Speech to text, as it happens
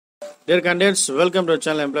Dear candidates, welcome to our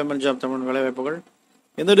channel Employment Job Tamil வேலை வாய்ப்புகள்.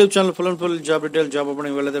 இந்த YouTube channel full and full job detail, job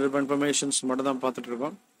opening, வேலை தேடுற informations மட்டும் தான் பார்த்துட்டு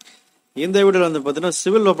இருக்கோம். இந்த வீடியோல வந்து பார்த்தீங்கன்னா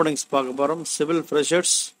civil openings பார்க்க போறோம். Civil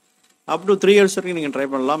freshers up to 3 years வரைக்கும் நீங்க ட்ரை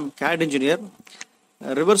பண்ணலாம். CAD Engineer,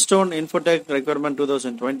 Riverstone Infotech Requirement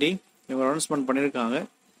 2020 இவங்க அனௌன்ஸ்மென்ட் பண்ணிருக்காங்க.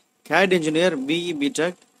 CAD Engineer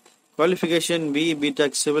B.Tech Qualification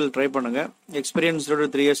B.Tech Civil try பண்ணுங்க. Experience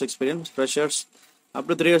 3 years experience, freshers up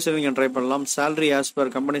to 3 years you can try பண்ணலாம். Salary as per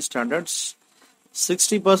company standards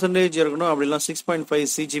 60% இருக்கணும். அப்படிலாம் 6.5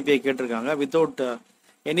 CGPA கேட்டிருக்காங்க. Without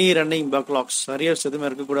any running backlogs, arrears எதுவுமே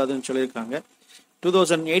இருக்கக்கூடாதுன்னு சொல்லியிருக்காங்க.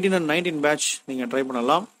 2018 and 19 batch நீங்க ட்ரை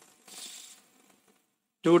பண்ணலாம்.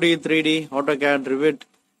 2D 3D AutoCAD Revit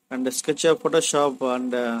and Sketchup Photoshop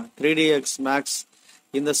and 3DX Max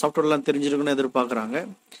இந்த சாஃப்ட்வேர்லாம் தெரிஞ்சிருக்குன்னு எதிர்பார்க்குறாங்க.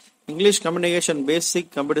 English communication basic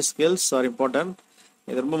computer skills are important.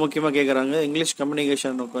 இது ரொம்ப முக்கியமாக கேட்குறாங்க. இங்கிலீஷ்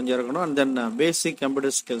கம்யூனிகேஷன் கொஞ்சம் இருக்கணும். And then basic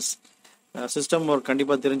computer skills, system work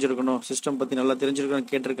கண்டிப்பாக தெரிஞ்சிருக்கணும், சிஸ்டம் பற்றி நல்லா தெரிஞ்சிருக்கணும்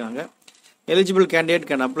கேட்டிருக்காங்க. Eligible candidate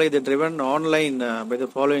can apply the driven online by the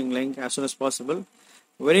following link as soon as possible.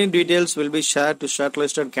 Very details will be shared to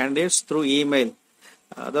shortlisted candidates through email.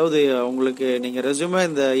 அதாவது உங்களுக்கு நீங்கள் resume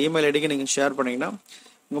இந்த இமெயில் ஐடிக்கு நீங்கள் ஷேர் பண்ணிங்கன்னா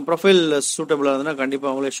உங்கள் ப்ரொஃபைல் சூட்டபிளாக இருந்ததுன்னா கண்டிப்பாக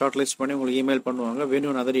அவங்களே ஷார்ட் லிஸ்ட் பண்ணி உங்களுக்கு இமெயில் பண்ணுவாங்க.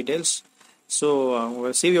 வேணும் அதர் டீட்டெயில்ஸ். ஸோ அவங்க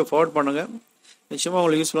சிவியை ஃபார்வர்ட் பண்ணுங்கள். நிச்சயமாக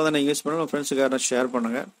உங்களுக்கு யூஸ்ஃபுல்லாக தான் நீங்கள் யூஸ் பண்ணுங்கள். உங்கள் ஃப்ரெண்ட்ஸுக்காக ஷேர்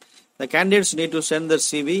பண்ணுங்கள். The candidates need to send Dhar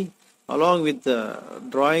CV along with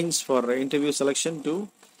drawings for interview selection to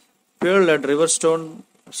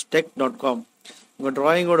pearl@riverstone.com. உங்கள்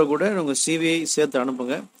ட்ராயிங்கோட கூட உங்கள் சிவியை சேர்த்து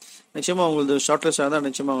அனுப்புங்க. நிச்சயமாக உங்களுக்கு ஷார்ட் லிஸ்ட் இருந்தால்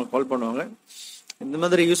நிச்சயமாக அவங்க கால் பண்ணுவாங்க. இந்த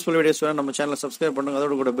மாதிரி யூஸ்ஃபுல் வீடியோஸ் வேணும் நம்ம சேனலை சப்ஸ்கிரைப் பண்ணுங்கள்.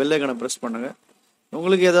 அதோட கூட பெல் ஐகானை ப்ரெஸ் பண்ணுங்கள்.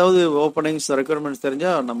 உங்களுக்கு ஏதாவது ஓப்பனிங்ஸ் ரெக்யர்மெண்ட்ஸ்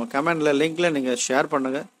தெரிஞ்சால் நம்ம கமெண்டில் லிங்க்கில் நீங்கள் ஷேர்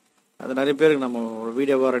பண்ணுங்கள். அது நிறைய பேருக்கு நம்ம ஒரு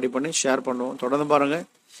வீடியோவாக ரெடி பண்ணி ஷேர் பண்ணுவோம். தொடர்ந்து பாருங்கள்.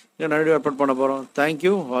 இன்னும் நிறைய அப்லோட் பண்ண போகிறோம்.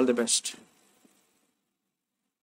 தேங்க்யூ. All the best.